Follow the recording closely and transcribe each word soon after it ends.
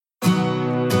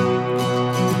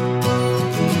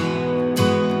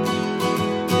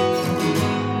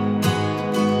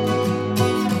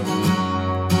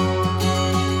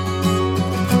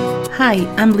Hi,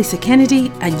 I'm Lisa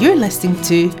Kennedy and you're listening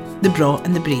to The Braw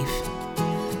and the Brave.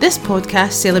 This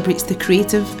podcast celebrates the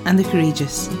creative and the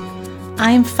courageous.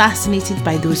 I am fascinated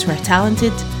by those who are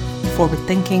talented,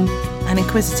 forward-thinking and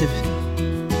inquisitive.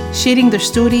 Sharing their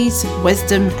stories,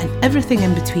 wisdom and everything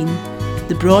in between,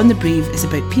 The Braw and the Brave is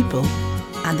about people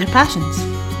and their passions.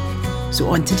 So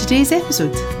on to today's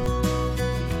episode.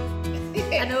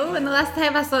 I know, and the last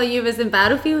time I saw you was in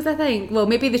Battlefield, I think. Well,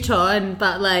 maybe the Tron,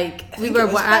 but like we were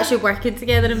actually working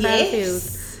together in Battlefield.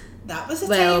 That was a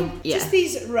time. Yeah. Just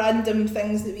these random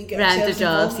things that we get Random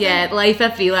jobs, in. Life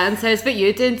of freelance. How's what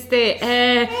you doing today?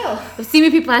 Well, I've seen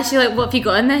people ask you like, what have you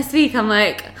got on this week? I'm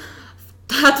like,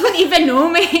 I don't even know,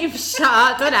 mate. Shut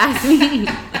up, don't ask me.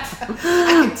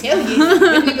 I can tell you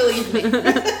really believe me.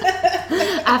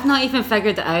 I've not even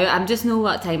figured it out. I just know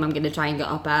what time I'm going to try and get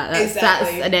up at.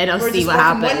 Exactly. And then I'll We're see just what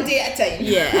happens. one day at a time.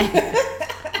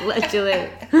 Yeah. Literally.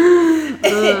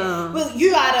 Well,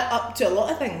 you are up to a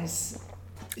lot of things.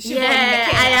 Siobhan, Yeah,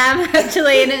 McKenna. I am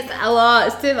actually, and it's a lot.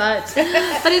 It's too much,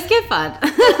 but it's good fun.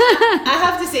 I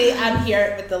have to say, I'm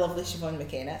here with the lovely Siobhan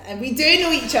McKenna, and we do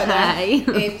know each other. Hi.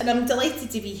 And I'm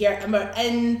delighted to be here. And we're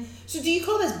in. So, do you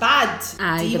call this bad?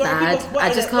 Aye, Do you the want bad. people- what I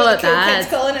are just the- call what it are cool bad. kids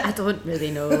calling it? I don't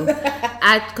really know.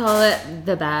 I'd call it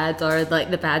the bad or like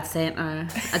the bad centre.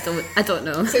 I don't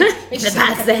know. It's The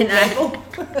bad centre.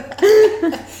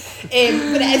 But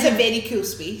it is a very cool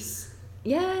space.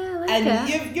 Yeah, I like And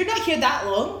it. you're not here that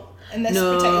long in this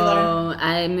No, particular.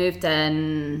 I moved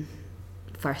in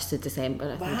 1st of December.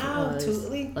 I think Wow, it was.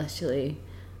 totally. Literally.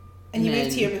 And you And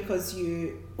moved then- here because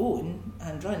you own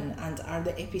and run and are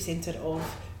the epicentre of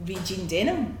ReJean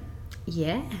Denim.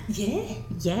 Yeah. Yeah,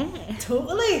 Yeah.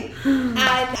 totally. And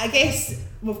I guess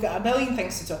we've got a million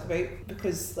things to talk about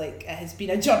because like it has been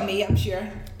a journey, I'm sure.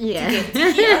 Yeah. To get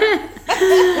to here.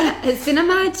 It's been a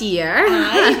mad year.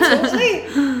 Aye,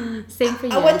 totally. Same for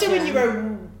you. I wonder Jen. when you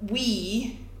were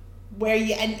wee, were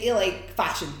you into like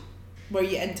fashion? Were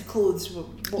you into clothes?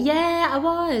 Yeah, I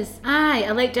was. Aye,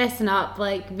 I like dressing up.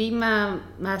 Like me and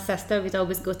my sister would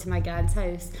always go to my gran's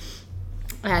house.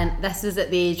 And this was at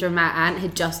the age where my aunt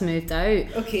had just moved out.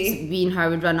 Okay. So me and her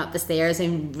would run up the stairs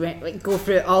and like go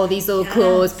through all these old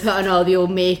clothes, put on all the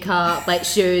old makeup, like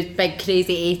shoes, big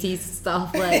crazy 80s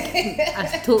stuff, like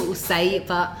a total sight.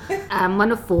 But I'm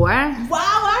one of 4. Wow,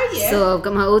 are you? So I've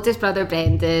got my oldest brother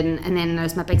Brendan, and then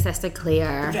there's my big sister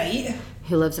Claire. Right.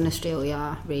 Who lives in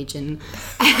Australia, ReJean.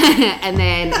 And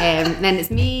then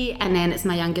it's me, and then it's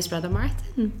my youngest brother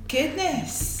Martin.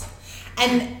 Goodness.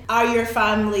 And are your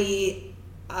family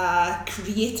a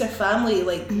creative family?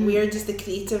 Like, where does the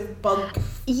creative bug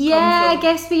Yeah, come I from?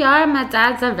 guess we are. My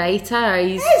dad's a writer.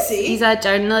 Is he? He's a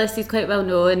journalist. He's quite well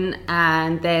known.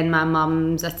 And then my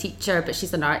mum's a teacher, but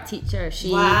she's an art teacher.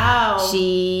 Wow.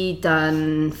 She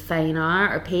done fine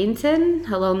art or painting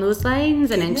along those lines,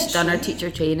 and then Goodness, she done her right.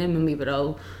 teacher training when we were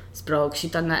all sprog.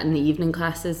 She'd done that in the evening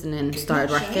classes, and then started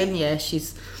Goodness, working. right.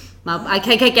 Yeah, I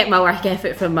can get my work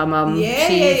ethic from my mum. Yeah,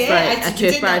 She's yeah. like You're a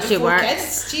doing trooper. that with She 4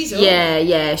 works. kids. Jeez, oh.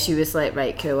 Yeah, she was like,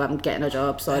 right, cool, I'm getting a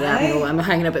job, sorry, Aye. I'm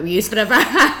hanging about with you forever.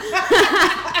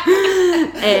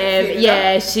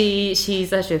 Yeah,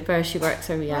 she's a trooper, she works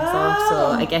her wee ass off, so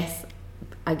Wow. I guess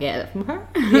I get it from her.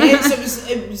 Yeah, so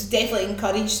it was definitely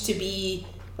encouraged to be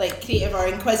like creative or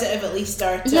inquisitive at least,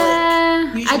 or to Yeah,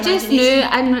 like, use I your just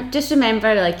imagination. knew, I just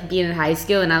remember like being in high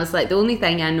school and I was like, the only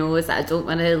thing I know is that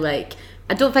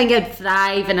I don't think I'd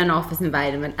thrive in an office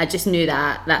environment. I just knew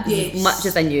that Yes. as much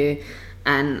as I knew.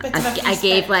 And Bit of a I free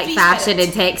gave spirit- like free fashion spirit.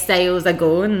 and textiles a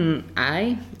go, and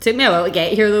it took me a while to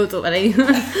get here though, don't worry.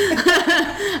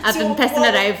 I've So been pissing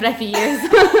what- around for a few years.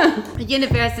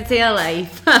 University of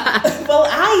life. Well,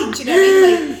 aye, do you know what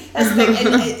I mean? Like, that's the thing,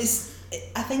 and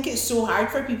I think it's so hard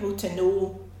for people to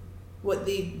know what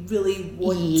they really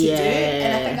want to do,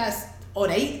 and I think that's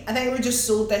alright. I think we're just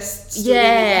sold this story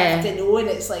that you have to know, and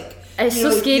it's like, It's you so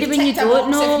know, scary you've when you ticked a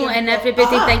don't box if know you've and got-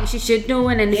 everybody Ah. thinks you should know,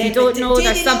 and if Yeah, you don't but know, do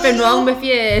there's they something really wrong know? with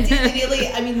you. Do they really?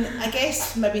 I mean, I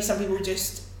guess maybe some people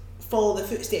just follow the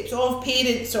footsteps of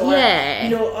parents, or Yeah. you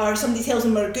know, or somebody tells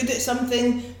them they're good at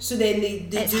something, so then they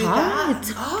It's do hard.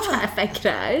 that. Trying to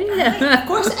figure it Aye, out. of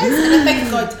course it is, and I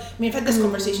think God. I mean, I've had this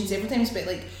conversation several times about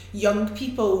like young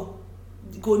people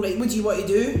going, right, what do you want to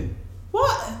do?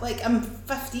 What? Like, I'm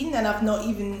 15 and I've not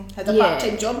even had a Yeah.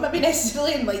 part-time job maybe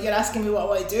necessarily, and like you're asking me what I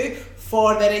want to do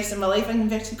for the rest of my life, in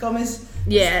inverted commas.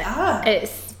 Yeah,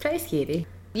 it's pretty scary.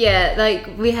 Yeah,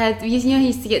 like he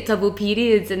used to get double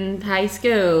periods in high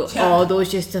school. Yeah. Oh,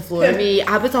 those used to floor me.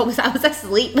 I was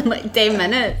asleep in like 10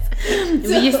 minutes.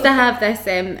 We used to have this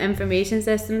information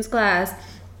systems class,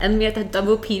 and we had a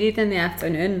double period in the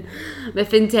afternoon.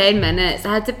 Within 10 minutes,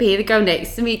 I had to pay the girl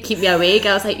next to me to keep me awake.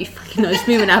 I was like, you fucking nudged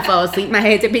me when I fall asleep. My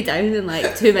head would be down in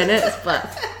like 2 minutes, but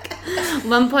at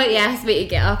one point he asked me to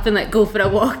get up and like go for a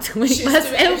walk to wake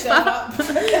myself up.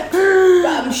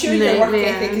 But I'm sure your work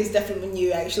ethic is different when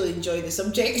you actually enjoy the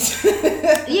subject.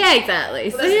 Yeah, exactly.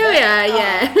 So here we are,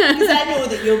 yeah. Because I know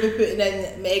that you'll be putting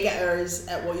in mega hours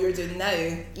at what you're doing now.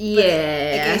 Yeah. But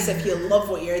I guess if you love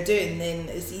what you're doing, then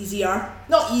it's easier.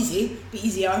 Not easy, but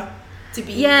easier to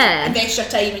be invest your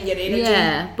time and your energy.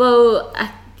 Yeah. Well,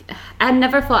 I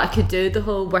never thought I could do the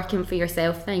whole working for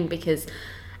yourself thing because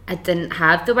I didn't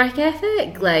have the work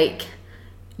ethic. Like,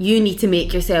 you need to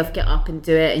make yourself get up and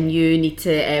do it, and you need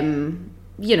to,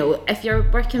 you know, if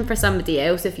you're working for somebody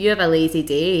else, if you have a lazy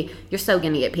day, you're still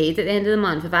going to get paid at the end of the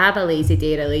month. If I have a lazy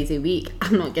day or a lazy week,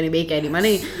 I'm not going to make any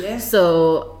money. Yeah.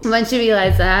 So once you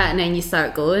realise that, and then you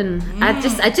start going, I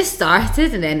just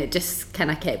started, and then it just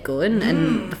kind of kept going,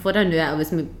 and before I knew it, I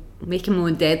was making my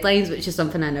own deadlines, which is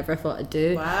something I never thought I'd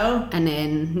do. Wow. And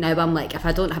then now I'm like, if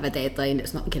I don't have a deadline,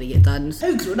 it's not going to get done.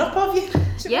 How grown up of you?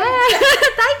 Yeah,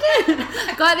 thank you.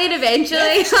 Got there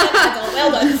eventually.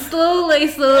 Well done.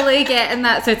 slowly getting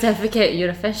that certificate. You're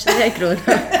officially a grown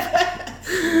up.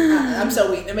 I'm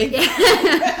still waiting to make it.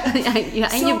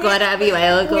 And you've got it a wee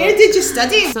while ago. Where did you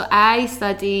study? So I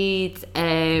studied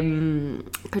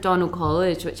Cardonal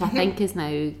College, which I think is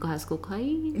now Glasgow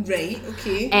Clyde. Right,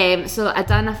 okay. So I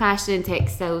done a fashion and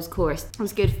textiles course. It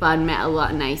was good fun, met a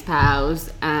lot of nice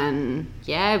pals, and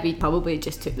yeah, we probably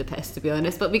just took the piss, to be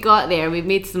honest, but we got there, we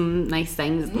made some nice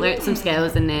things, learnt some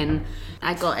skills, and then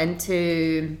I got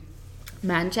into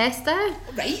Manchester.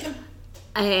 Right.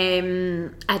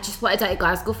 I just wanted out of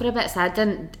Glasgow for a bit, so I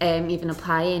didn't even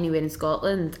apply anywhere in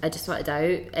Scotland. I just wanted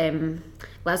out.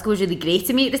 Glasgow was really great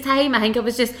to me at the time. I think it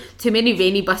was just too many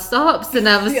rainy bus stops, and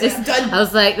I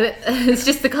was like, it's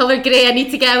just the colour grey, I need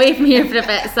to get away from here for a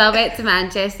bit. So I went to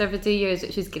Manchester for 2 years,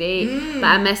 which was great, but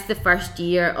I missed the first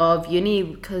year of uni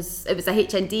because it was a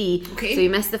HND. Okay. So you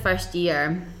missed the first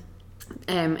year.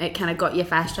 It kind of got you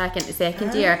fast track into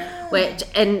second year, which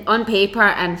on paper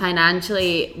and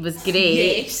financially was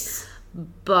great. Yes.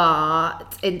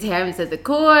 But in terms of the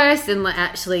course and like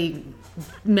actually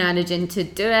managing to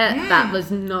do it, that was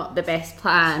not the best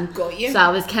plan. Got you. So I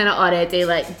was kind of already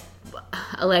like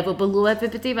a level below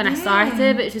everybody when I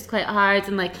started, which was quite hard,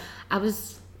 and like I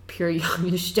was pure young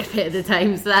and stupid at the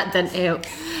time, so that didn't help.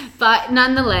 But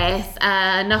nonetheless,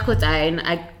 I knuckled down,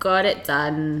 I got it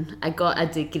done, I got a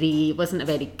degree. It wasn't a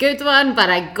very good one, but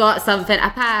I got something, I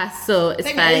passed, so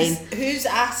it's fine. Who's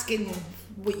asking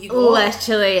what you got?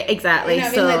 Literally, exactly. You know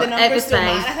what so I mean? Like, the it numbers was don't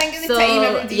fine. matter. I think at the time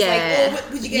everybody's like, oh,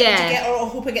 what would you get, Yeah. would you get, or I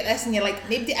hope I get this, and you're like,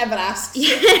 nobody ever asks.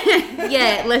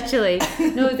 Yeah, literally.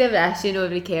 Nobody ever asked you,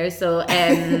 nobody cares. So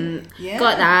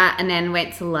got that, and then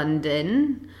went to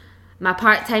London. My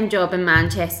part-time job in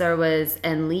Manchester was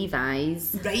in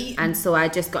Levi's. Right. And so I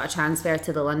just got a transfer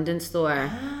to the London store.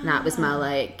 And that was my,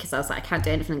 like, because I was like, I can't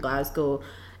do anything in Glasgow.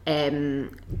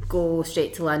 Go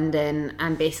straight to London,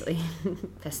 and basically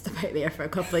pissed about there for a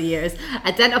couple of years. I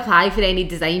didn't apply for any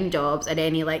design jobs or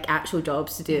any, like, actual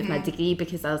jobs to do with my degree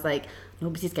because I was like,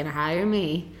 nobody's going to hire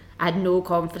me. I had no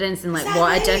confidence in like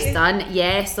what I'd just done.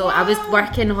 Yeah, so I was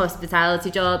working hospitality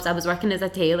jobs. I was working as a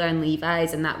tailor in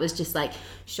Levi's, and that was just like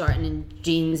shortening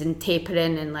jeans and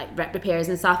tapering and like rip repairs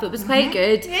and stuff. It was quite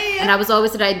good. And I was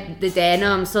always around the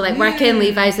denim, so like working in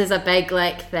Levi's is a big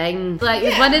like thing. Like it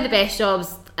was one of the best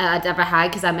jobs I'd ever had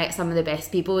because I met some of the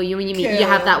best people. When you meet, you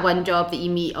have that one job that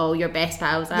you meet all your best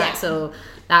pals at. So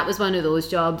that was one of those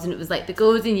jobs, and it was like the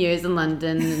golden years in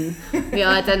London, and we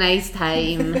all had a nice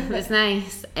time. It was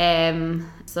nice.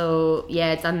 So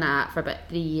yeah, I'd done that for about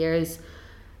 3 years,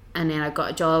 and then I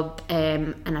got a job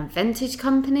in a vintage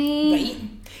company. Right.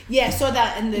 Yeah, I saw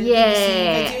that in the BBC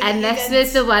video. And this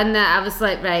was the one that I was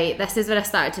like, right, this is where I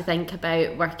started to think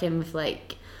about working with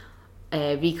like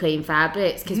reclaimed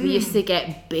fabrics, because we used to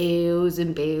get bales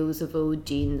and bales of old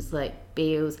jeans, like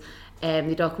bales.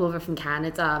 They'd all come over from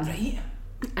Canada. Right.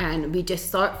 And we just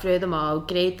sort through them all,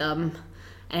 grade them,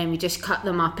 and we just cut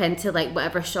them up into like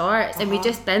whatever shorts, and we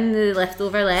just bin the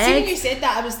leftover legs. See, when you said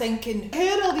that, I was thinking, who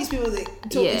are all these people that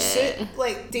totally suit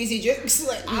like Daisy Dukes?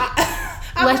 Like,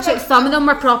 literally, some of them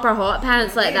were proper hot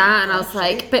pants like that, and I was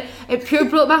like, but it pure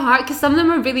broke my heart because some of them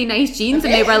were really nice jeans,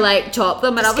 and they were like chopped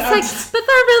them, and I was like, but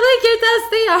they're really good as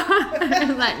they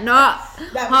are. I'm like, not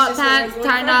hot pants,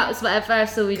 turn ups, whatever.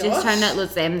 So we just turned out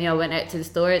loads of them. They all went out to the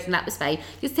stores, and that was fine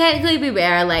because technically we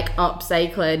were like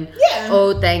upcycling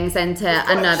old things into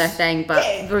another thing, but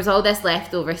there was all this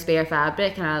leftover spare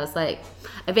fabric, and I was like,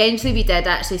 eventually we did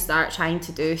actually start trying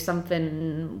to do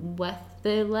something with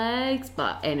the legs,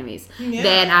 but anyways,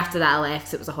 then after that I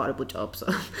left. It was a horrible job, so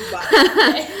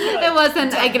it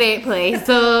wasn't a great place.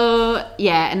 So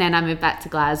yeah, and then I moved back to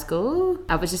Glasgow.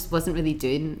 I wasn't really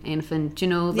doing anything, do you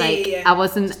know, like I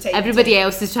wasn't, everybody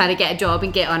else is trying to get a job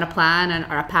and get on a plan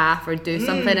or a path or do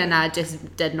something, and I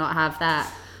just did not have that.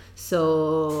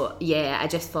 So yeah, I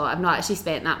just thought, I've not actually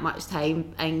spent that much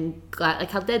time, and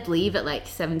like I did leave at like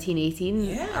 17,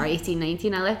 18 or 18,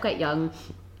 19. I left quite young.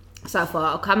 So I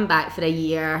thought, I'll come back for a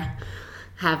year,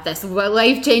 have this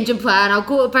life-changing plan. I'll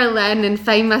go to Berlin and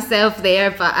find myself there.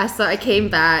 But I sort of came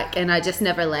back and I just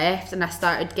never left. And I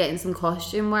started getting some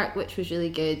costume work, which was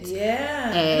really good.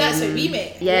 Yeah, and that's how we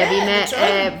met. Yeah, we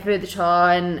met through the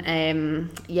Tron.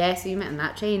 So we met on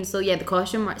that train. So yeah, the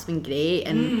costume work's been great.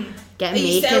 And getting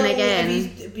making again. Are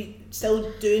you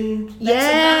still doing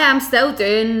I'm still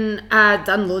doing. I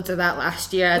done loads of that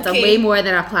last year. I done way more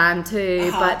than I planned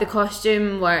to. But the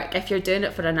costume work, if you're doing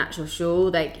it for an actual show,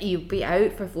 like you'll be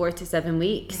out for 4 to 7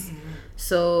 weeks.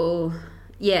 So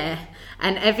yeah,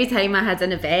 and every time I had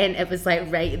an event, it was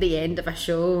like right at the end of a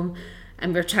show,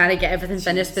 and we're trying to get everything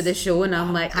finished for the show, and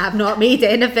I'm like, I've not made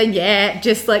anything yet,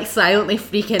 just like silently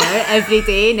freaking out every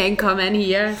day, and then come in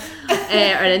here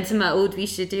or into my old wee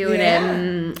studio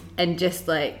and just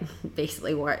like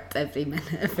basically worked every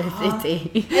minute of every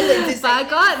day. But I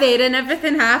got there and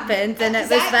everything happened and it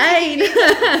was fine.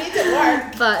 Made it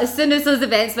work. But as soon as those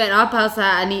events went up, I was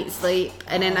like, I need sleep,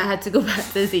 and then I had to go back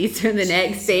to the theatre the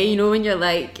next day. You know, when you're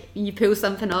like, you pull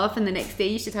something off and the next day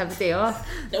you should have a day off.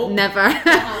 Nope. Never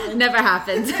happened. Never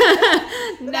happened.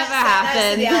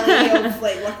 That's the reality of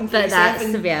like working for but yourself.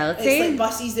 That's the reality. It's like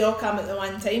buses, they all come at the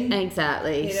one time.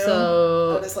 Exactly. You know? So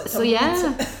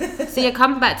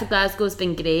Coming back to Glasgow's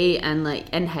been great, and like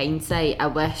in hindsight, I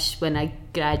wish when I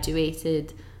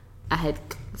graduated I had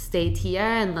stayed here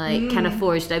and like kind of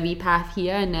forged a wee path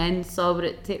here and then saw where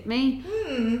it took me.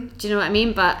 Do you know what I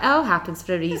mean? But it all happens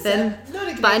for a reason.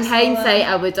 But in hindsight,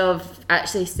 I would have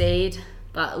actually stayed.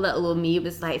 But little old me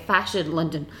was like, fashion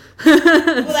London. Well,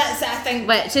 that's it, I think.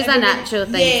 Which is a natural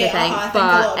thing to think. I think but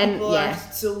a lot of people are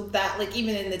so that, like,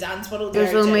 even in the dance world,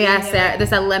 there's only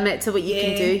there's a limit to what you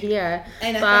can do here.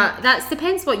 And but that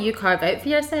depends what you carve out for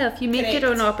yourself. You make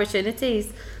your own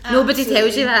opportunities. Absolutely. Nobody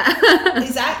tells you that.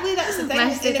 Exactly, that's the thing.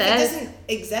 And if it doesn't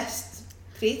exist,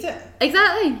 create it.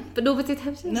 Exactly, but nobody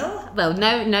tells you. No. Well,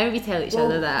 now we tell each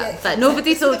other that, but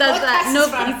nobody told us that. No,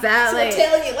 exactly. So we're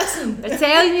telling you, listen. We're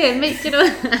telling you, make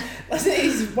listen to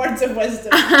these words of wisdom.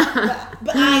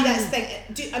 but that's the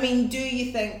thing. Do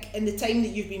you think in the time that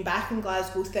you've been back in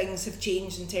Glasgow, things have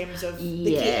changed in terms of the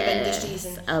creative industries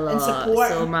and support?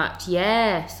 So much,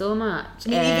 so much.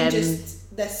 Even just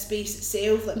this space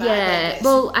itself, like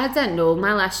well, I didn't know.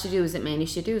 My last studio was at Many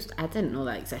Studios. I didn't know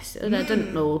that existed. I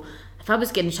didn't know. If I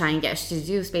was going to try and get a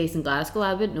studio space in Glasgow,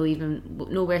 I wouldn't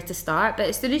know where to start. But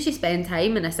as soon as you spend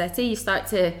time in a city, you start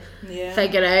to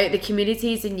figure out the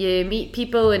communities, and you meet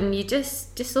people, and you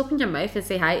just open your mouth and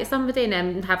say hi to somebody, and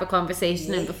then have a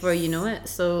conversation, and before you know it.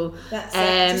 So that's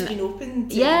just being open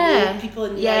to new people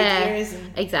and new ideas.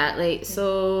 And exactly.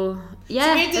 So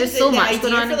there's so much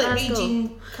going on for, in like, Glasgow.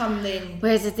 ReJean come then?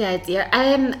 Where did the idea?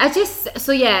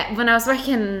 When I was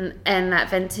working in that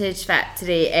vintage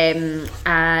factory,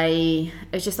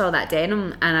 it was just all that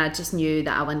denim, and I just knew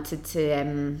that I wanted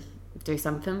to do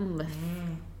something with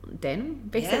denim,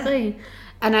 basically.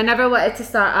 And I never wanted to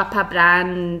start up a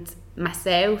brand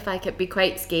myself. Like, it'd be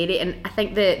quite scary, and I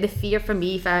think the fear for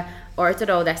me, if I ordered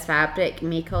all this fabric,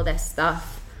 make all this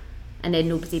stuff, and then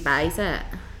nobody buys it.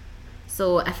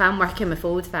 So if I'm working with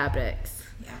old fabrics,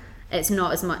 it's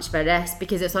not as much of a risk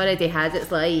because it's already had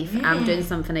its life. I'm doing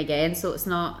something again, so it's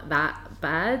not that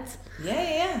bad.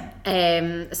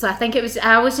 So I think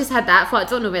I always just had that thought. I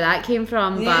don't know where that came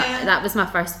from, but that was my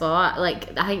first thought.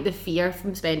 Like, I think the fear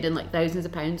from spending like thousands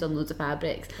of pounds on loads of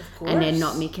fabrics and then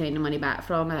not making any money back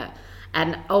from it,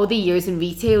 and all the years in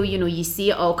retail, you know, you see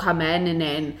it all come in, and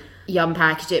then you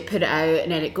unpackage it, put it out,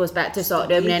 and then it goes back to stock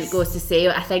room, and then it goes to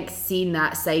sale. I think seeing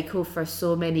that cycle for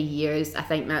so many years, I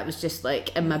think that was just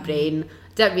like in my brain.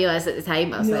 Didn't realise at the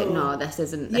time. I was like, no, this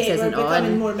isn't we're on.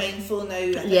 becoming more mindful now.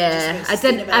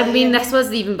 This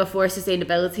was even before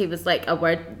sustainability was like a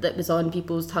word that was on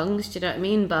people's tongues. Do you know what I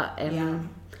mean? But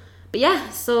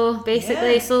so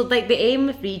basically, so like the aim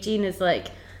with ReJean is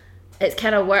like, it's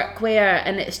kind of workwear,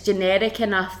 and it's generic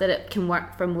enough that it can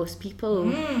work for most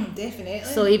people. Definitely.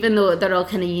 So even though they're all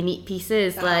kind of unique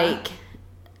pieces, like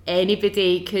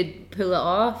anybody could pull it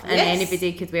off and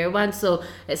anybody could wear one. So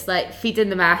it's like feeding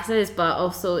the masses, but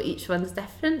also each one's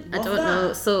different. Love I don't that.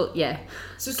 know. So yeah,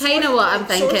 So kind of what I'm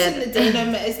thinking. Sourcing the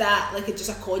denim, is that like just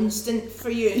a constant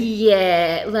for you?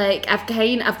 Yeah, like I've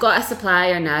got a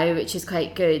supplier now, which is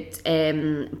quite good.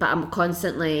 But I'm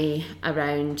constantly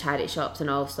around charity shops and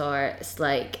all sorts.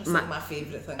 Like That's like my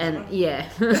favourite thing. and ever. yeah,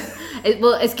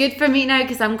 it's good for me now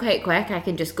because I'm quite quick. I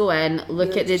can just go in,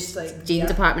 look at the jean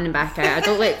department and back out. I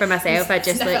don't look for myself. I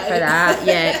just look for that.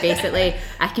 Yeah, basically,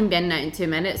 I can be in and out in 2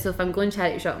 minutes. So if I'm going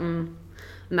charity shopping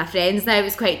with my friends now,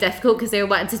 it's quite difficult because they're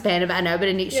wanting to spend about an hour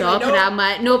in each shop, and I'm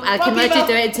like, nope, I can literally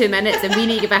do it in 2 minutes, and we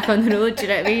need to get back on the road. Do you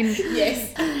know what I mean?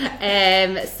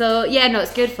 Yes. So yeah, no,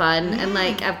 it's good fun, and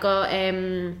like I've got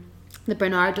the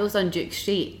Bernardo's on Duke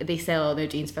Street. They sell all their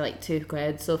jeans for like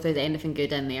 £2. So if there's anything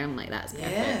good in there, I'm like, that's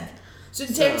perfect. Yeah. So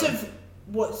in terms of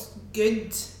what's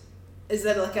good, is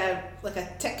there like a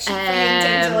tick sheet for you in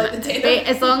terms of like the denim?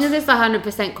 As long as it's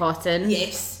 100% cotton.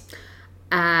 Yes.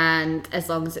 And as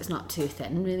long as it's not too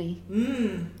thin, really.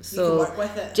 So you can work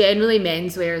with it. Generally,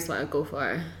 menswear is what I go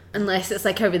for, unless it's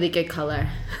like a really good colour.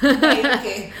 Right,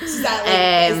 okay. So is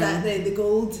that the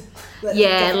gold?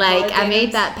 Yeah, like I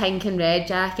made that pink and red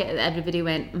jacket that everybody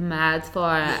went mad for,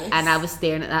 and I was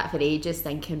staring at that for ages,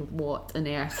 thinking, "What on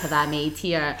earth have I made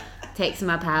here?" Texting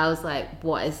my pals like,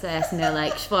 "What is this?" And they're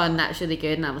like, "Siobhan, that's really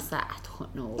good." And I was like, "I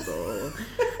don't know though."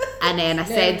 And then I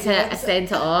sent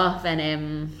it off,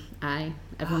 and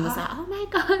everyone was like, "Oh my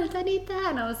god, I need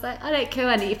that," and I was like, "Alright, cool,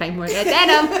 I need to find more red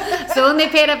denim." It's the only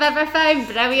pair I've ever found.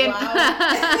 Brilliant.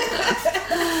 Wow.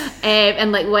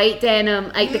 And like white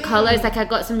denim, like the colours, like I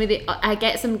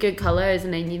get some good colours,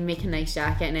 and then you make a nice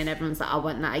jacket, and then everyone's like, "I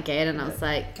want that again," and I was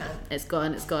like, it's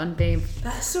gone, babe.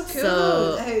 That's so cool.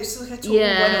 So, it's like a total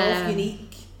one-off, unique.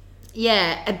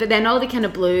 Yeah, but then all the kind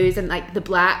of blues and like the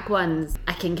black ones,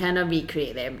 I can kind of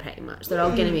recreate them pretty much. They're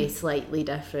all going to be slightly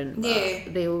different, but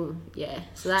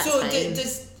so that's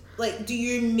fine. Do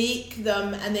you make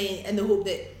them and then in the hope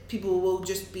that people will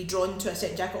just be drawn to a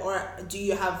certain jacket, or do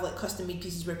you have like custom made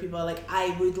pieces where people are like,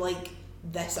 I would like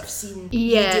this, I've seen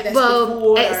you do this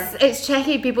before? It's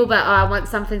tricky. People but I want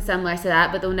something similar to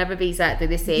that, but they'll never be exactly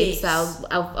the same. So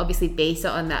I'll obviously base it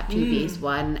on that previous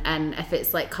one, and if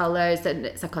it's like colours and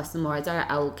it's a custom order,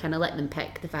 I'll kind of let them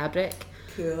pick the fabric.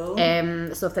 Cool.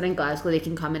 So if they're in Glasgow, they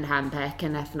can come and hand pick,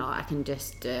 and if not, I can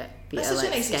just do it via That's such like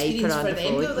a nice Skype experience or on for the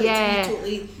them, phone. though, like, to be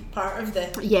totally part of the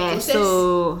process.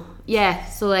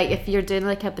 So like if you're doing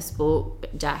like a bespoke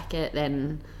jacket,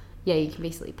 then you can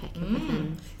basically pick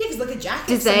everything. Yeah, because like a jacket.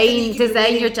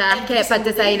 Design your jacket, but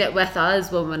design it with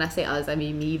us. Well, when I say us, I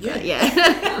mean me. But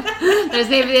there's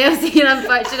nobody else here,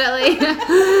 unfortunately.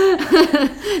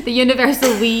 The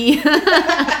universal we. And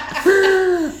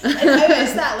how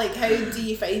is that? Like, how do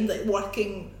you find like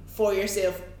working for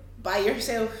yourself, by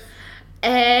yourself?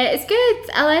 It's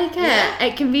good. I like it. Yeah.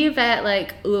 It can be a bit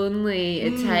like lonely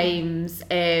at times.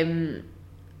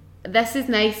 This is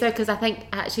nicer because I think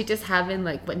actually just having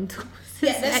like windows.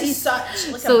 This is such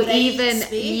like so a bright even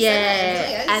space, it really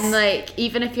is. And like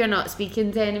even if you're not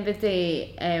speaking to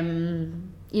anybody,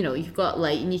 you've got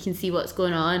light and you can see what's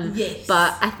going on. Yes.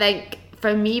 But I think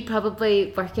for me,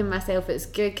 probably working myself, it's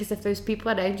good because if there's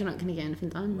people around, you're not going to get anything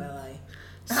done. Well,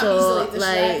 So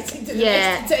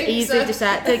easily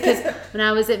distracted because when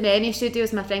I was at many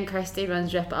studios, my friend Kirsty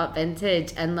runs Rip It Up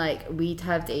Vintage, and like we'd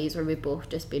have days where we'd both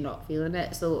just be not feeling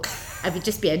it, so I would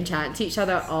just be in chatting to each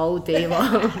other all day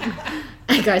long.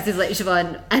 And Kirsty's like,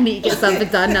 Siobhan, I need to get something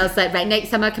done, and I was like, right, next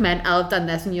time I come in, I'll have done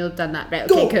this and you'll have done that. Right,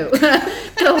 okay, cool.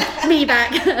 Go, me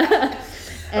back.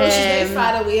 She's now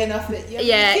far away enough that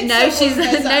now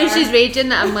she's raging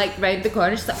that I'm like round the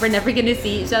corner. She's like, we're never gonna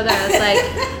see each other. I was like,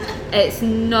 it's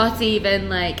not even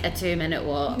like a 2-minute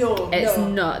walk. It's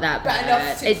not that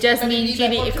bad. It just means you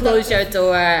need to close your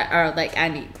door, or like I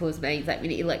need to close mine. Like we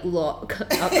need to like lock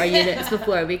up our units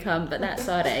before we come, but that's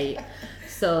alright.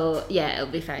 So yeah,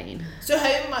 it'll be fine. So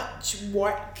how much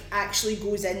work actually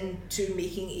goes into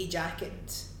making a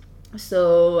jacket?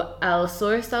 So I'll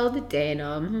source all the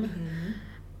denim.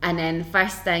 And then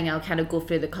first thing I'll kind of go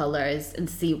through the colours and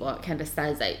see what kind of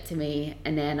stands out to me,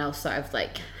 and then I'll sort of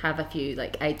like have a few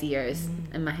like ideas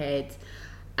in my head,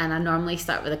 and I normally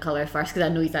start with a colour first because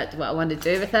I know exactly what I want to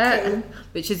do with it,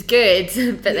 which is good.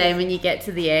 But then when you get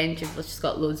to the end, you've just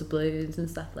got loads of blues and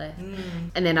stuff left,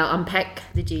 and then I'll unpick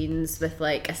the jeans with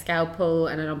like a scalpel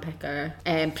and an unpicker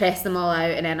and press them all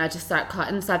out, and then I just start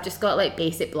cutting. So I've just got like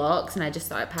basic blocks and I just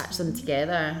sort of patch them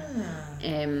together.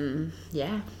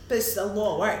 But it's a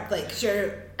lot of work, like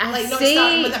sure. Like not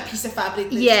starting with a piece of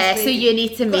fabric. So you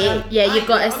need to make. You've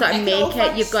got to sort of make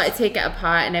it. You've got to take it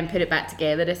apart and then put it back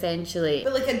together, essentially.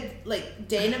 But like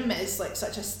denim is like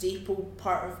such a staple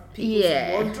part of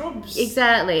people's wardrobes.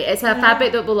 Exactly. It's a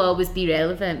fabric that will always be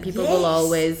relevant. People will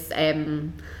always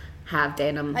have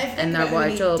denim in their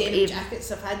wardrobe. Denim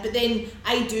jackets I've had, but then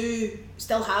I do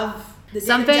still have.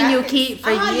 Something you'll keep for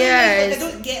years. Like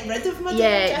I don't get rid of my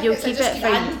denim jackets. You'll keep it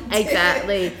for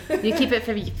exactly. You keep it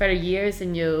for years,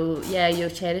 and you'll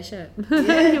cherish it. You'll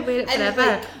wear it forever.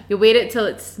 Like, you'll wear it till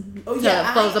it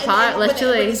falls apart.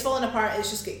 Literally, when it's falling apart, it's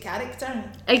just got character.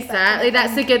 Exactly.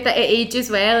 That's the good that it ages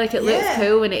well. Like it looks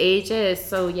cool when it ages.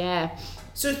 So yeah.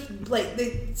 So like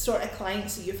the sort of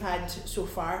clients that you've had so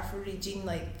far for ReJean,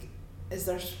 like, is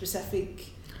there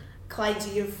specific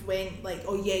clients you've went like,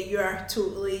 oh yeah, you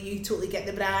totally get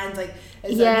the brand, like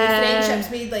is there new friendships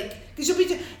made, like, because you'll be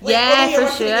like, you're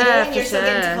working together and you're still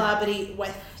getting to collaborate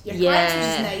with your clients, which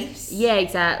is nice.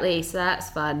 Exactly, so that's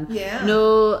fun.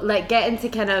 No, like getting to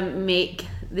kind of make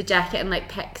the jacket and like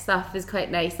pick stuff is quite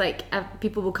nice. Like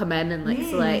people will come in and like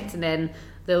select, and then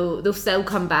they'll still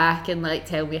come back and like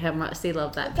tell me how much they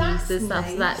love that piece and stuff.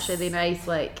 Nice. So that's really nice.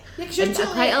 Like, because you're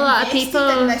totally quite a lot of people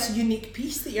in this unique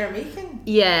piece that you're making.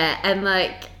 Yeah, and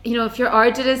like, you know, if you're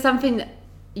ordering something,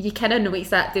 you kind of know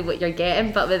exactly what you're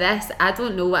getting. But with this, I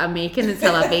don't know what I'm making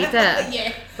until I made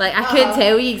it. Like I couldn't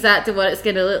tell you exactly what it's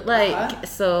gonna look like.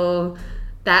 So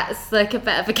that's like a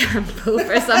bit of a gamble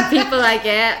for some people, I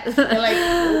get. You're like,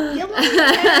 hope you like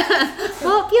it.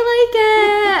 Hope you like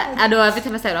it. I know, every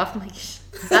time I start off, I'm like,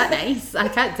 is that nice? I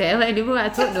can't tell anymore. I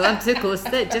don't know. I'm too close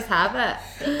to it. Just have it.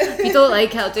 If you don't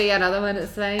like it, I'll do you another one.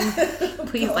 It's fine.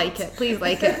 Please like it. Please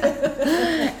like it.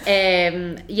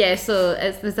 So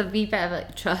there's a wee bit of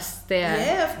like trust there.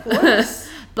 Yeah, of course.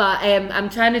 But I'm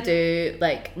trying to do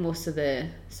like most of the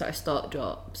sort of stock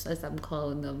drops, as I'm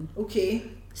calling them. Okay.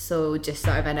 So just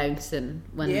sort of announcing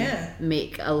when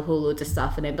make a whole load of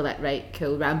stuff and then be like, right,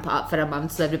 cool, ramp it up for a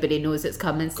month so everybody knows it's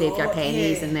coming, save your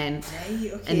pennies, and then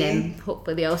and then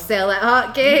hopefully they all sell like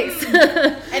hotcakes.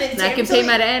 And I can pay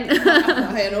my rent.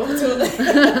 I know, totally.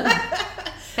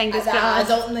 Fingers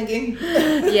crossed. Adulting again.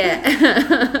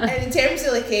 And in terms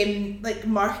of like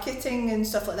marketing and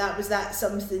stuff like that, was that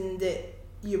something that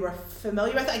you were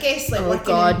familiar with? I guess like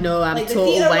no, I'm like total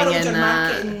winging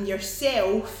that. Marketing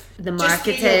yourself. The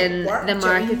marketing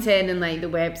and like the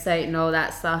website and all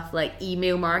that stuff, like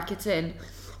email marketing.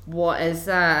 What is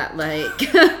that? Like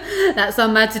that's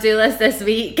on my to-do list this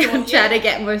week. I'm trying to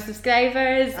get more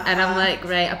subscribers, and I'm like,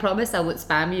 right, I promise I won't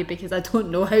spam you because I don't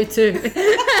know how to.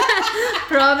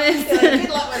 Promise. Good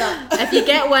luck with that. If you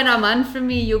get one a month from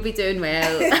me, you'll be doing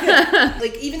well.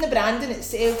 Like even the branding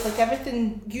itself, like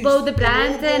everything. The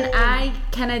branding, I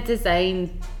kind of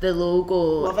designed the logo.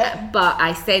 Love it. But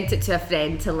I sent it to a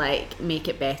friend to like make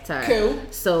it better. Cool.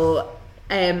 So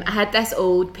I had this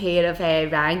old pair of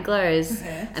Wranglers,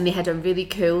 and they had a really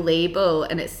cool label,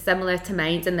 and it's similar to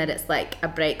mine in that it's like a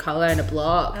bright colour and a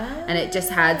block, and it just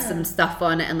had some stuff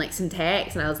on it and like some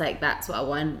text, and I was like, that's what I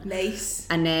want. Nice.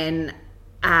 And then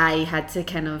I had to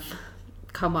kind of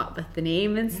come up with the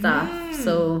name and stuff.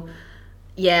 So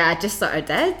I just sort of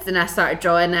did, and I started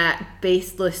drawing it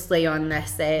based loosely on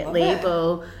this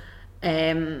label.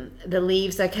 The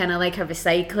leaves are kind of like a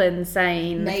recycling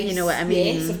sign. Nice. You know what I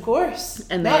mean? Yes, of course.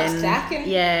 And that's then cracking.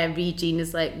 ReJean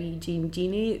is like ReJean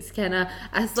Genie. It's kind of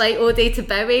a slight ode to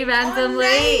Bowie randomly. Oh,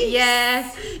 nice.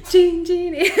 Yeah, Jean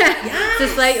Genie. It's a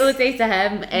slight ode to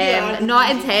him.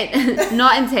 Not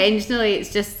intentionally.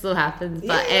 It's just so happens.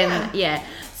 But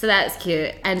so that's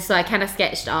cute. And so I kind of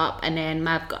sketched up, and then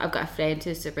I've got a friend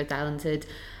who's super talented.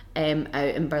 Out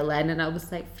in Berlin, and I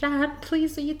was like, Fran,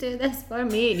 please will you do this for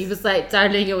me? And he was like,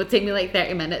 darling, it will take me like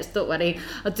 30 minutes, don't worry,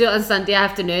 I'll do it on Sunday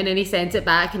afternoon. And he sent it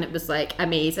back, and it was like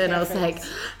amazing. Perfect. I was like,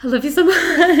 I love you so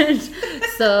much.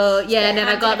 So and then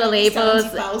I got the labels.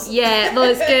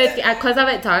 It's good because I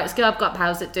went to art school. I've got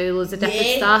pals that do loads of different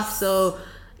stuff, so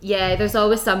there's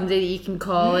always somebody that you can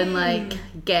call and like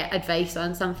get advice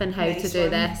on something, how to do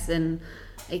this and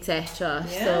etc.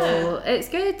 So it's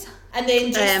good. And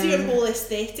then just your whole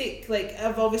aesthetic, like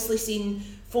I've obviously seen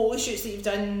photo shoots that you've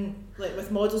done like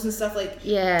with models and stuff, like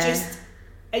just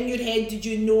in your head, did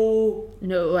you know?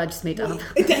 No, I just made it up.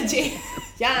 Did you?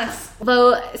 Yes.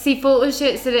 Well, see, photo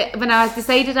shoots. When I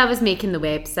decided I was making the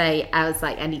website, I was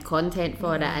like, I need content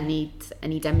for it. I need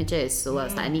images. So I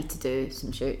was like, I need to do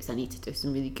some shoots. I need to do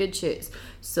some really good shoots.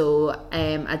 So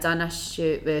I done a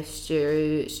shoot with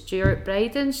Stuart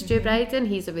Bryden.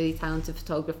 He's a really talented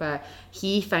photographer.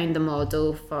 He found the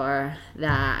model for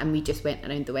that, and we just went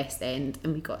around the West End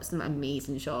and we got some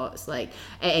amazing shots. Like,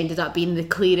 it ended up being the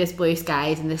clearest blue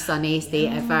skies and the sunniest day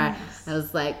ever. I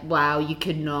was like, wow, you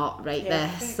could not write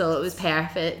this. So it was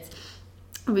perfect.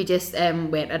 We just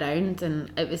went around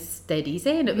and it was dead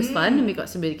easy and it was fun, and we got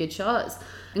some really good shots.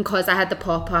 And because I had the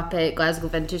pop-up at Glasgow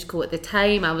Vintage Co at the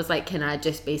time, I was like, can I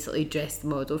just basically dress the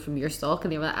model from your stock?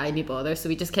 And they were like, I need bother. So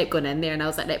we just kept going in there, and I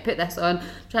was like, right, put this on,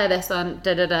 try this on,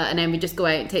 and then we just go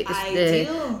out and take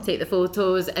the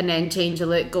photos, and then change the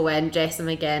look, go in, dress them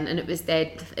again, and it was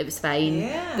dead. It was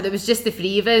fine. But it was just the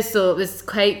three of us, so it was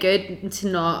quite good to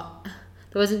not...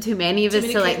 There wasn't too many of us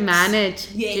to like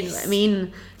manage. Do you know what I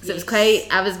mean? Because it was quite...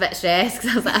 I was a bit stressed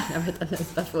because I was like, I've never done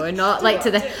this before. Not like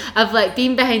I've like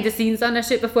been behind the scenes on a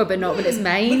shoot before, but not when it's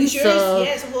mine. When it's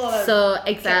yours, so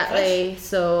exactly.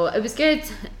 So it was good.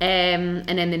 And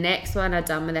then the next one I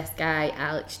done with this guy,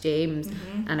 Alex James,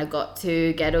 and I got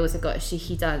 2 girls. I got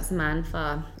Shahida and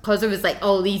Samantha. Because there was like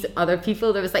all these other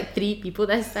people. There was like 3 people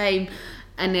this time.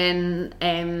 And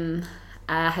then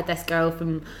I had this girl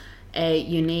from...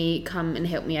 uni come and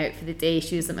help me out for the day.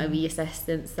 She was like my wee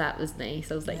assistant, so that was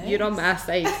nice. I was like, you're on my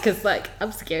side, because like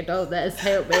I'm scared of this,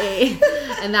 help me.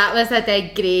 And that was a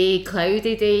dead grey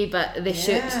cloudy day, but the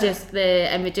shoots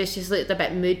the images just looked a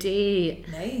bit moody.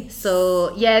 Nice.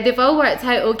 So yeah, they've all worked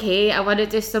out okay. I want to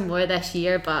do some more this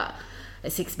year, but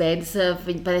it's expensive.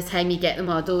 By the time you get the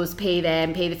models, pay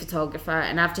them, pay the photographer,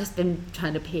 and I've just been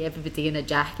trying to pay everybody in a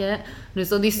jacket.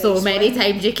 There's only so many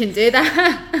times you can do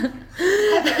that.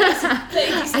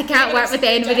 I can't work with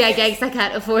anybody I get because I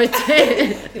can't afford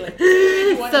to.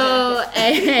 So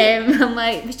I'm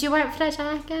like, would you work for a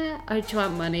jacket or do you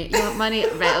want money? You want money?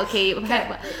 Right, okay.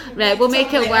 Right, we'll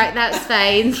make it work, that's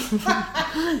fine.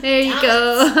 There you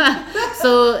go.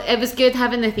 So it was good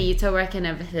having the theatre work and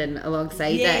everything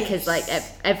alongside it, because like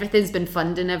everything's been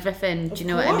funding everything. Do you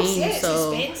know what I mean? Yeah,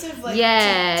 so it's expensive. Like,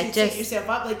 to just set yourself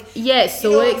up. Like, it's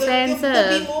so expensive.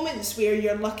 There'll be moments where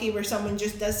you're lucky where someone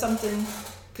just does something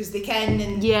because they can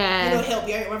and help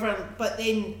you out or whatever. But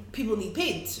then people need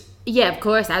paid. Yeah, of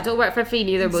course. I don't work for free,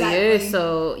 neither will you.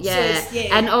 So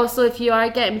and also if you are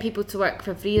getting people to work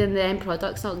for free, then the end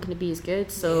product's not going to be as good.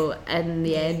 So in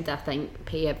the end, I think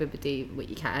pay everybody what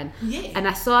you can. And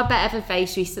I saw a bit of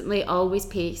advice recently: always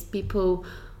pay people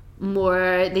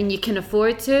more than you can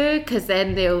afford to, because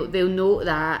then they'll note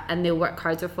that and they'll work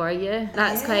harder for you.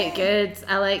 That's quite good.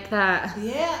 I like that.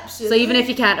 Yeah, absolutely. So even if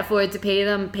you can't afford to pay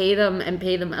them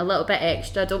a little bit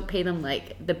extra. Don't pay them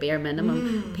like the bare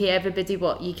minimum. Pay everybody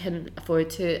what you can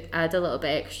afford to, add a little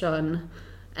bit extra on,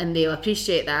 and they'll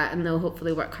appreciate that, and they'll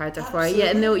hopefully work harder for you,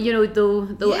 and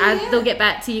they'll get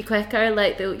back to you quicker.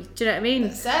 Like, do you know what I mean?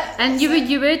 That's it. And you would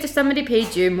if somebody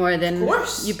paid you more than,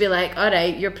 you'd be like, all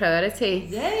right, your priority.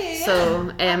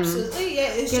 So absolutely,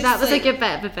 it's just that was like a good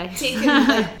bit of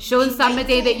advice. Showing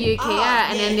somebody that you care,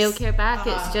 and then they'll care back.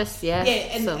 It's just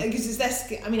and because it's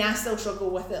this. I mean, I still struggle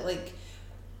with it. Like,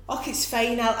 it's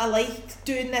fine. I like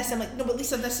doing this. I'm like, no, but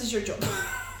Lisa, this is your job.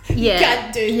 You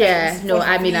can't do no,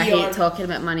 I mean, I hate talking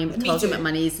about money. Talking about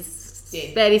money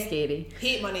is very scary.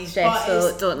 Hate money,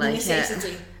 stressful, don't like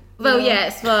it. Well,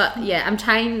 I'm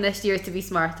trying this year to be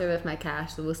smarter with my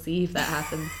cash, so we'll see if that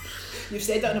happens. You've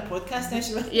said that on a podcast now,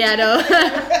 Siobhan. Yeah, I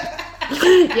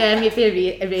know.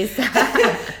 Maybe erase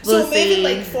that. So moving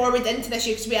like forward into this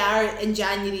year, because we are in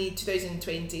January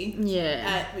 2020.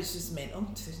 Which is mental.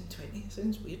 2020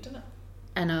 sounds weird, doesn't it?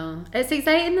 I know. It's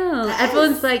exciting though.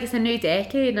 Everyone's like, it's a new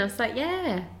decade, and I was like,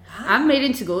 I'm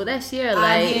ready to go this year.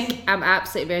 I'm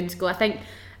absolutely ready to go. I think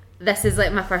this is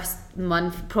like my first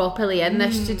month properly in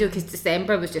this studio, because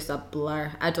December was just a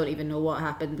blur. I don't even know what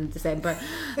happened in December.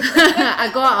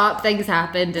 I got up, things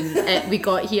happened, and we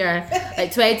got here.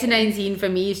 Like 2019 for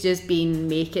me has just been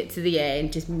make it to the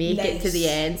end, just make it to the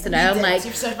end. So now I'm like,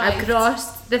 I've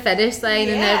crossed the finish line,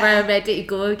 and now we're ready to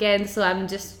go again. So I'm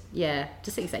just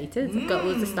excited. I've got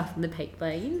loads of stuff in the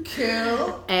pipeline.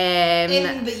 Cool.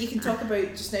 Anything that you can talk about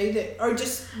just now, or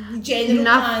just general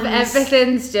plans?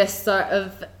 Everything's just sort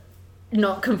of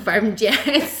not confirmed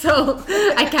yet, so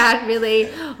I can't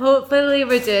really. Hopefully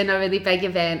we're doing a really big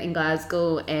event in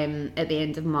Glasgow at the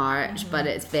end of March, but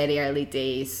it's very early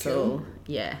days, so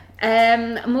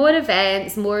more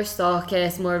events, more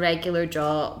stockists, more regular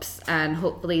drops, and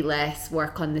hopefully less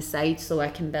work on the side, so I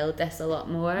can build this a lot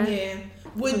more.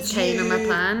 Would my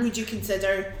plan. Would you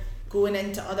consider going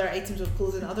into other items of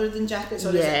clothing other than jackets?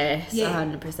 Or yes, is it,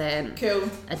 100%. Cool.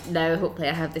 And now hopefully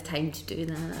I have the time to do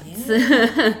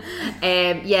that.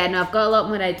 No, I've got a lot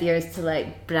more ideas to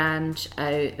like branch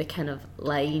out the kind of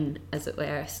line, as it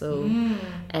were. So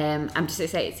I'm just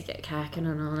excited to get cracking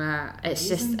on all that. It's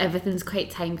just everything's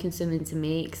quite time consuming to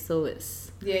make, so it's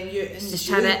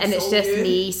it's just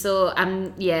me. So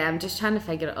I'm just trying to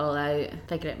figure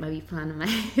out my wee plan in my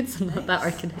head. So I'm not that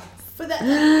organised. But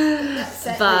that's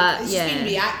it. But it's just been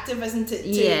reactive, isn't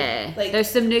it? Like,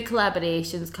 there's some new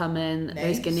collaborations coming. Nice.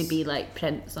 There's going to be like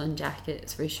prints on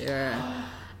jackets for sure.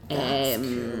 That's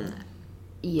cool.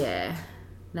 Yeah,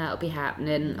 that'll be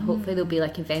happening. Hopefully there'll be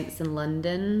like events in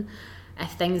London.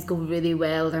 If things go really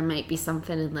well, there might be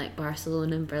something in like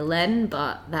Barcelona and Berlin,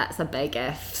 but that's a big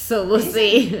if, so we'll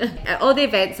see. All the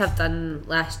events I've done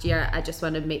last year, I just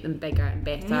want to make them bigger and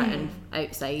better and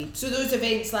outside. So those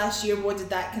events last year, what did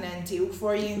that kind of entail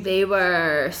for you? They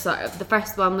were sort of, the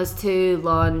first one was to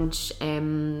launch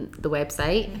the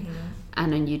website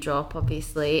and a new drop,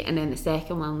 obviously, and then the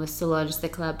second one was to launch the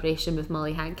collaboration with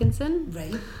Molly Hankinson.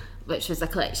 Right. Which was a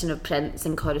collection of prints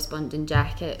and corresponding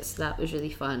jackets. That was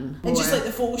really fun. And just like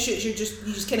the photo shoots, you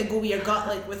just kind of go with your gut,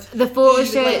 like with the photo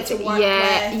shoots. Like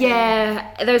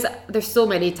There's so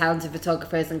many talented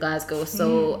photographers in Glasgow,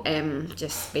 so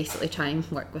just basically try and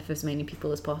work with as many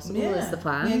people as possible is the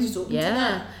plan. Yeah, just open to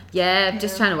that.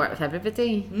 Just trying to work with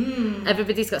everybody.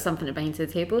 Everybody's got something to bring to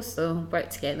the table, so work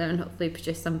together and hopefully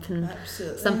produce something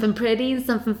pretty and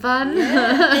something fun.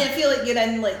 Yeah. And I feel like you're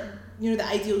in like, you know, the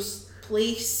ideal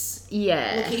place.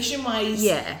 Location wise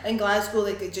in Glasgow,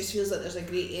 like it just feels like there's a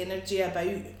great energy about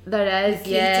there is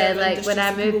like when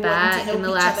I moved back in the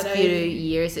last few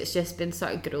years, it's just been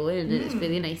sort of growing and it's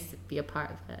really nice to be a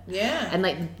part of it. And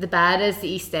like the Barras, the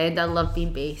East End, I love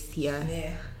being based here.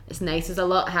 It's nice. There's a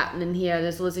lot happening here.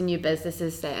 There's loads of new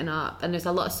businesses setting up, and there's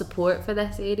a lot of support for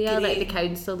this area. Like the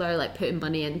council are like putting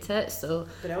money into it, so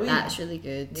that's really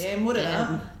good. Yeah, more of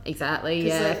that. Exactly.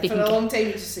 Like, for a long time,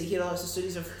 you just hear lots of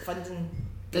stories of funding.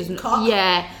 You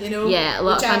know, a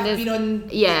lot of funding. Been on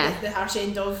the harsh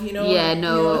end of, you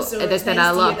know. So there's been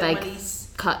a lot of big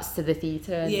cuts to the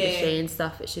theatre and the show and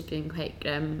stuff, which have been quite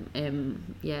grim.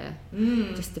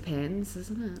 Just depends,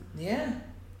 isn't it? Yeah.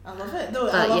 I love it though.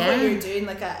 I love what you're doing.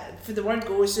 Like for the word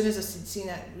go, as soon as I seen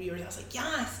it, I was like,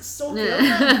 yes, it's so cool.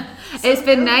 It's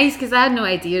been nice because I had no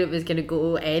idea it was going to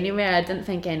go anywhere. I didn't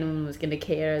think anyone was going to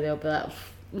care. They'll be like,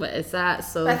 what is that?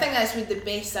 So I think that's with the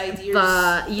best ideas.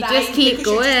 But you just keep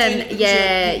going.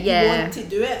 You want to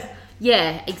do it.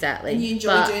 Yeah, exactly. And you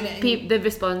enjoy doing it. The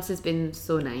response has been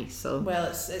so nice. So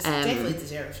well, it's definitely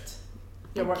deserved.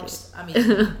 Your work's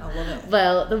amazing. I love it.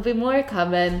 Well, there'll be more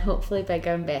coming, hopefully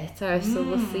bigger and better, so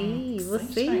we'll see.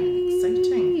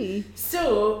 Exciting.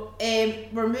 So,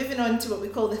 we're moving on to what we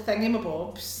call the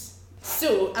thingamabobs.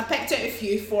 So, I picked out a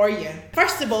few for you.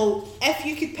 First of all, if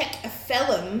you could pick a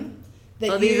film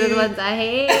that these are the ones I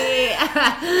hate.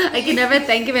 I can never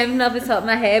think of anything off the top of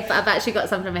my head, but I've actually got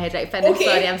some from my head right finish. Okay.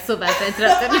 Sorry, I'm so bad for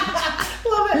interrupting.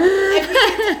 Love it. If you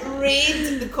could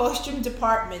raid the costume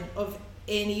department of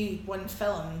any one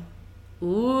film.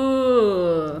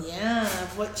 Ooh. Yeah,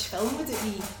 which film would it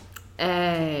be?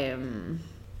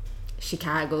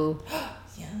 Chicago.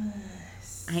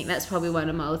 Yes. I think that's probably one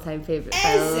of my all-time favourite Is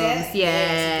films. it?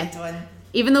 Yeah, it's a good one.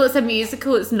 Even though it's a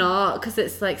musical, it's not, because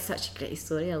it's like such a great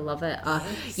story. I love it.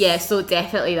 Yeah, so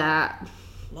definitely that.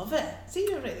 Love it. See,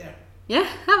 you're right there. Yeah,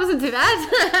 that wasn't too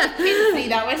bad. Couldn't see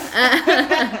that one.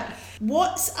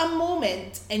 What's a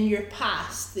moment in your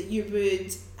past that you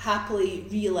would happily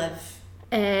relive?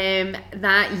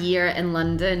 That year in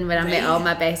London when I met all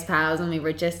my best pals and we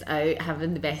were just out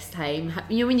having the best time.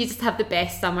 You know when you just have the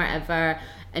best summer ever,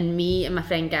 and me and my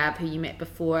friend Gab, who you met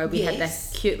before, we had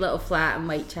this cute little flat in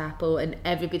Whitechapel and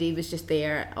everybody was just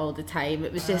there all the time.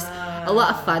 It was just a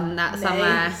lot of fun that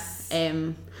summer.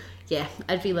 Yeah,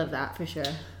 I'd relive that for sure.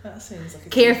 That sounds like a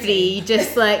carefree,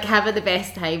 just like having the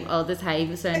best time all the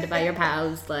time, surrounded by your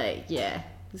pals. Like, yeah,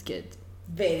 it was good.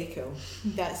 Very cool.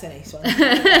 That's a nice one.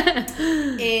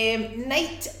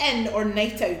 Night in or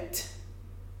night out?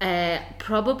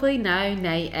 Probably now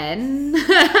night in.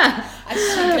 I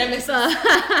see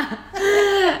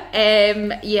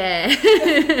yeah.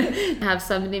 Have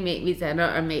somebody make me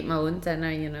dinner or make my own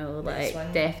dinner, you know, like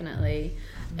definitely.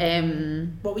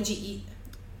 What would you eat?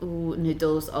 Oh,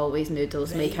 noodles, always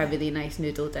noodles. Make a really nice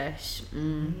noodle dish.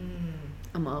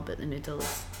 I'm all about the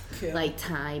noodles. Cool. Like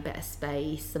Thai, bit of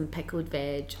spice, some pickled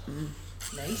veg.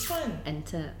 Nice one.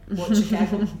 Into it. Watch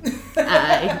Chicago.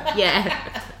 Aye,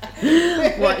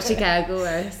 yeah. Watch Chicago.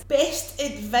 Best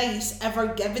advice ever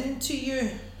given to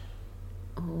you?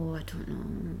 Oh, I don't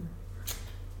know.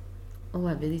 Oh,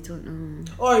 I really don't know.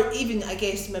 Or even, I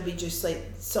guess, maybe just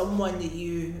like someone that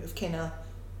you have kind of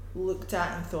looked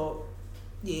at and thought,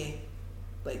 yeah,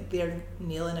 like they're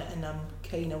nailing it, and I'm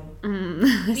kind of...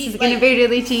 This is going to be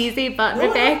really cheesy, but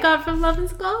Rebecca from Love and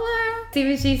Scholar. See,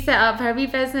 when she set up her wee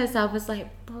business, I was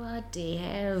like, bloody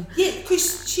hell. Yeah,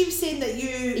 because she was saying that you...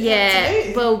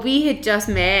 Yeah, well, we had just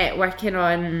met working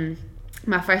on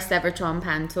my first ever Tron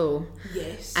panto.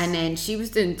 Yes. And then she was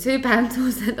doing 2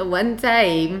 pantos at the one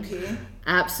time. Okay.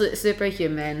 Absolute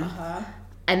superhuman.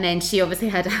 And then she obviously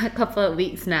had a couple of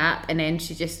weeks nap, and then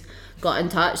she just got in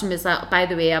touch and was like, by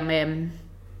the way, I'm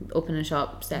opening a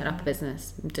shop, setting up a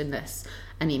business, I'm doing this,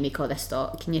 I need to make all this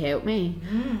stock, can you help me?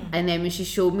 And then when she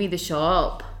showed me the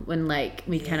shop, when like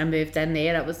we kind of moved in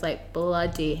there, I was like,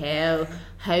 bloody hell,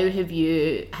 how have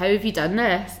you done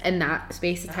this in that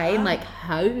space of time? Like,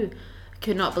 how? I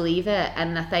could not believe it.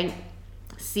 And I think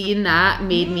seeing that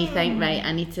made me think, right,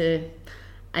 I need to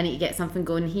get something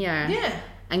going here. Yeah.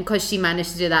 And because she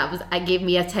managed to do that, it gave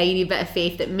me a tiny bit of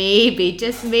faith that maybe,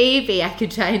 just maybe, I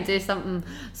could try and do something.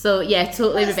 So yeah,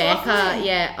 totally. That's Rebecca. Lovely.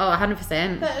 Yeah,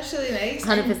 100%. That's really nice.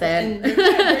 100%. And we're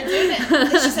doing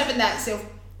it. It's just having that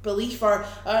self-belief, or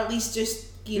at least just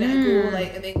giving it a go,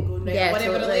 like, and then going, right, yeah,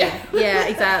 whatever. Totally. Yeah,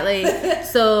 exactly.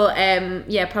 So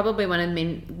yeah, probably one of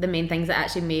the main things that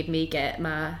actually made me get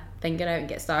my finger out and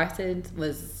get started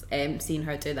was seeing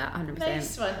her do that. 100%.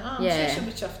 Nice one. Oh, I'm sure she'll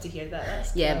be chuffed to hear that.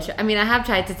 That's yeah, cool. I'm sure. I mean, I have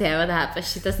tried to tell her that, but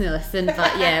she doesn't listen.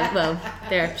 But yeah, well,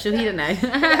 there, she'll hear it now.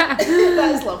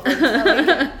 That's lovely.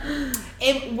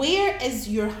 Where is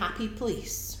your happy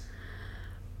place?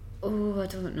 Oh, I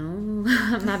don't know.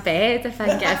 My bed, if I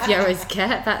can get a few hours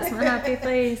kit, that's my happy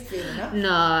place. Fair enough.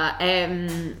 No,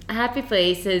 a happy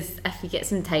place is if you get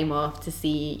some time off to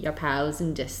see your pals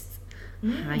and just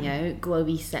hang out, go a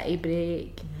wee city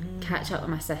break, catch up with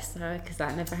my sister, because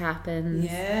that never happens.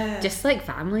 Yeah. Just like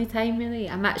family time, really.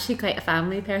 I'm actually quite a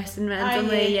family person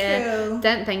randomly. Cool.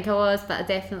 Didn't think I was, but I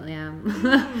definitely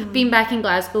am. Being back in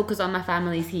Glasgow because all my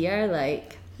family's here,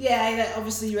 like... Yeah,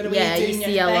 obviously you were away doing you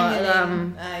see your a thing, lot of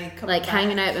them. Like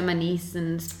hanging out with my niece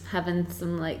and having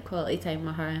some like quality time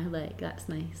with her, like that's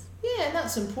nice. Yeah, and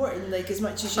that's important, like as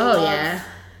much as you love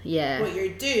what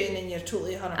you're doing, and you're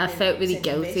totally 100%. I felt really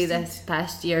guilty invested. this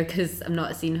past year because I'm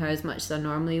not seeing her as much as I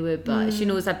normally would, but she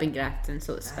knows I've been grafting,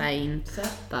 so it's fine.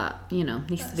 But you know,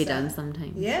 needs to be done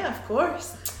sometimes. Yeah, of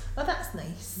course. Oh, that's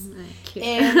nice.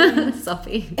 Cute.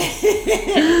 Soppy.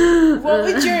 What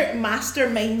would your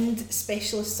mastermind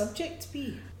specialist subject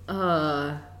be?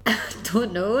 I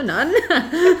don't know, none.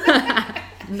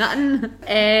 Nothing.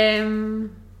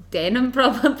 Denim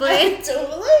probably.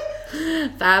 Totally.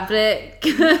 Fabric.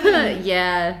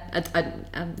 Yeah, I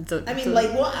don't. I mean,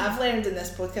 like what I've learned in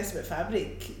this podcast about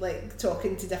fabric, like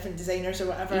talking to different designers or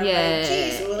whatever. Yeah, like,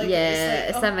 geez, well, like,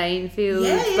 it's a minefield.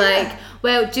 Yeah. Like,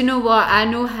 well, do you know what? I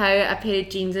know how a pair of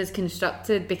jeans is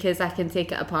constructed because I can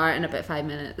take it apart in about 5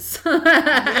 minutes.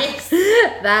 Yes,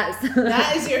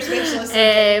 that is your specialist.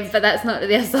 But that's not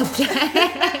really a subject.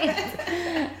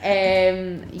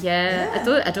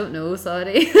 I don't know.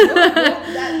 Sorry.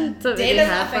 That don't really denim,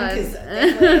 have I think, one. is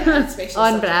definitely a specialist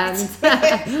On subject.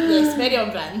 brand. Yes, very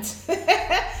on brand.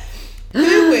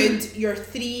 Who would your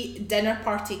 3 dinner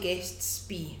party guests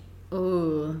be?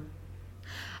 Oh,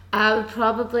 I would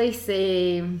probably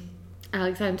say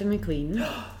Alexander McQueen.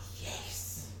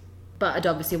 Yes. But I'd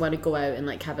obviously want to go out and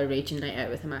like have a ReJean night out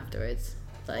with him afterwards.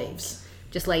 Like,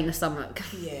 just line the stomach.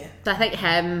 Yeah. So I think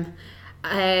him.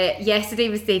 Yesterday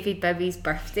was David Bowie's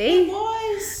birthday. It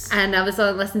was. And I was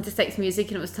on listening to Six Music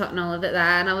and it was talking all about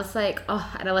that, and I was like,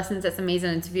 and I listened to this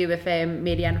amazing interview with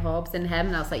Marianne Hobbs and him,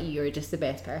 and I was like, you're just the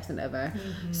best person ever.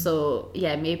 So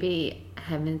yeah, maybe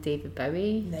him and David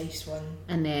Bowie. Nice one.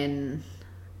 And then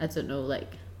I don't know,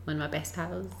 like one of my best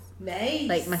pals. Nice.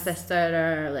 Like my sister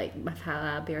or like my pal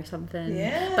Abby or something.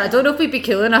 Yeah. But I don't know if we'd be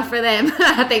cool enough for them.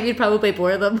 I think we'd probably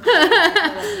bore them. But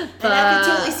and I can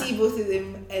totally see both of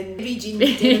them in ReJean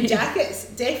denim jackets.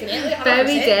 Definitely. 100%.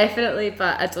 Bowie definitely,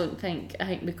 but I think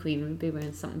McQueen would be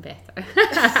wearing something better.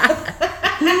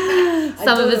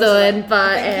 Some of his own,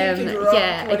 but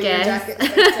I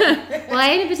guess. Well,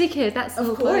 anybody could. That's the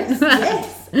whole point.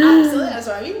 Yes, absolutely. That's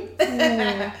what I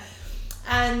mean.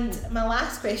 And my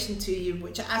last question to you,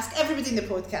 which I ask everybody in the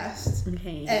podcast,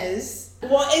 is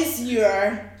what is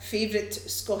your favourite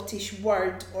Scottish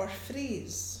word or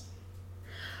phrase?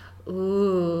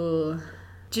 Ooh.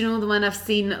 Do you know the one I've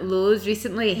seen loads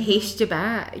recently? Haste you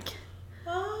back.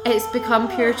 It's become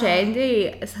pure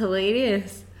trendy. It's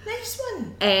hilarious. Nice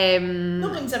one. No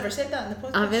one's ever said that in the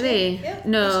podcast. Oh, really? Yeah.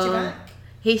 No. Haste you back.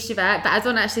 Haste you back. But I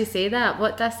don't actually say that.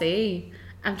 What do I say?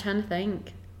 I'm trying to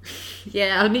think.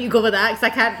 Yeah, I'll need to go with that because I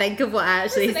can't think of what I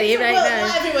actually say right now.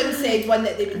 Not everyone said one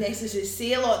that they would necessarily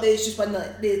say a lot. There's just one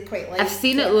that they quite like. I've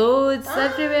seen it loads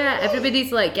everywhere.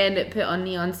 Everybody's like getting it put on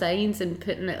neon signs and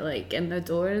putting it like in the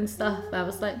door and stuff. I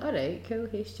was like, alright, cool,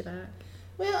 here's your back.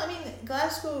 Well, I mean,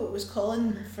 Glasgow was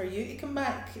calling for you to come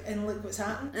back and look what's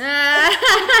happened.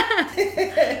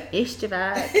 Here's your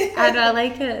back. I know, I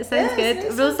like it. It sounds good.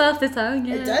 It rolls off the tongue.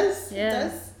 Yeah. It does. Yeah. It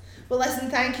does. Well, listen,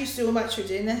 thank you so much for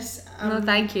doing this. No,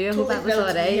 thank you. I hope that was thrilled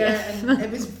to be alright. here, and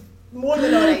it was more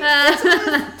than alright.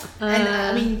 And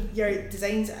I mean, your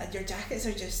designs, your jackets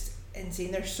are just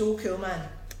insane. They're so cool, man.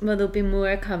 Well, there'll be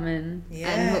more coming, Yeah.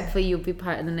 and hopefully you'll be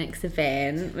part of the next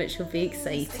event, which will be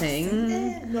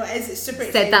exciting. No, it is. It's super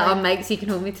exciting. Said that on mic, so you can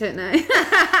hold me to it now.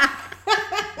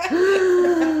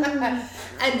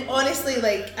 And honestly,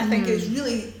 like, I think it's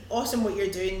really awesome what you're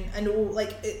doing. I know,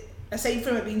 like, aside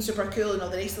from it being super cool and all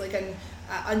the rest, like, and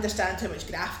I understand how much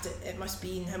graft it must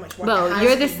be and how much work it has. Well,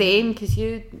 you're the same because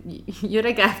you're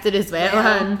a grafter as well,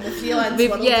 yeah, the freelance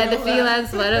world. Yeah, the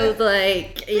freelance world,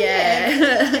 like,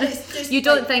 yeah. And it's just, you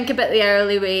don't think about the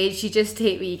hourly wage, you just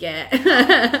take what you get.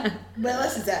 Well,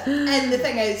 this is it. And the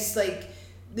thing is, like,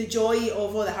 the joy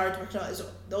of all the hard work and all is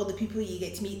all the people you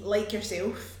get to meet, like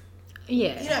yourself.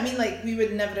 Yeah. You know what I mean? Like, we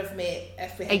would never have met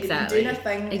if we hadn't been doing our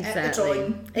thing at the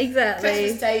drawing. Exactly.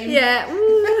 Christmas time. Yeah.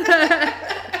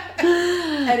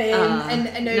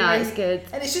 And now no, it's good.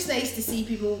 And it's just nice to see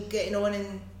people getting on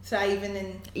and thriving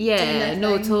and yeah, doing their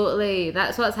no, thing. Totally.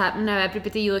 That's what's happening now.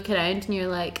 Everybody, you look around and you're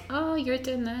like, oh, you're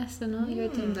doing this and oh, you're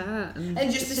doing that.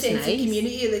 And just the it's sense nice. of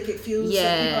community, like, it feels like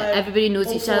everybody knows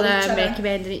all each follow other each and other.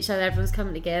 recommending each other. Everyone's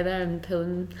coming together and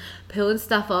pulling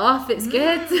stuff off. It's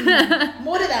good.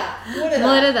 More of that. More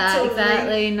of that, Totally.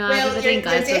 exactly. No, well, everybody you're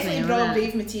definitely raw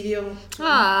brave material.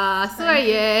 Ah, so are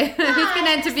you. Who's going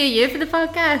to interview you for the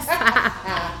podcast?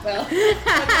 Well,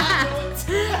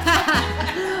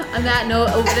 on that note,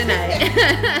 over the night.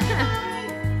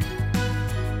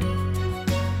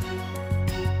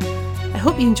 I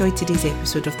hope you enjoyed today's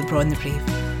episode of The Braw and the Brave,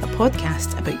 a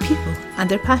podcast about people and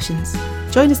their passions.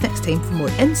 Join us next time for more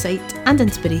insight and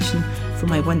inspiration from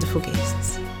my wonderful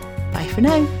guests. Bye for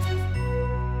now.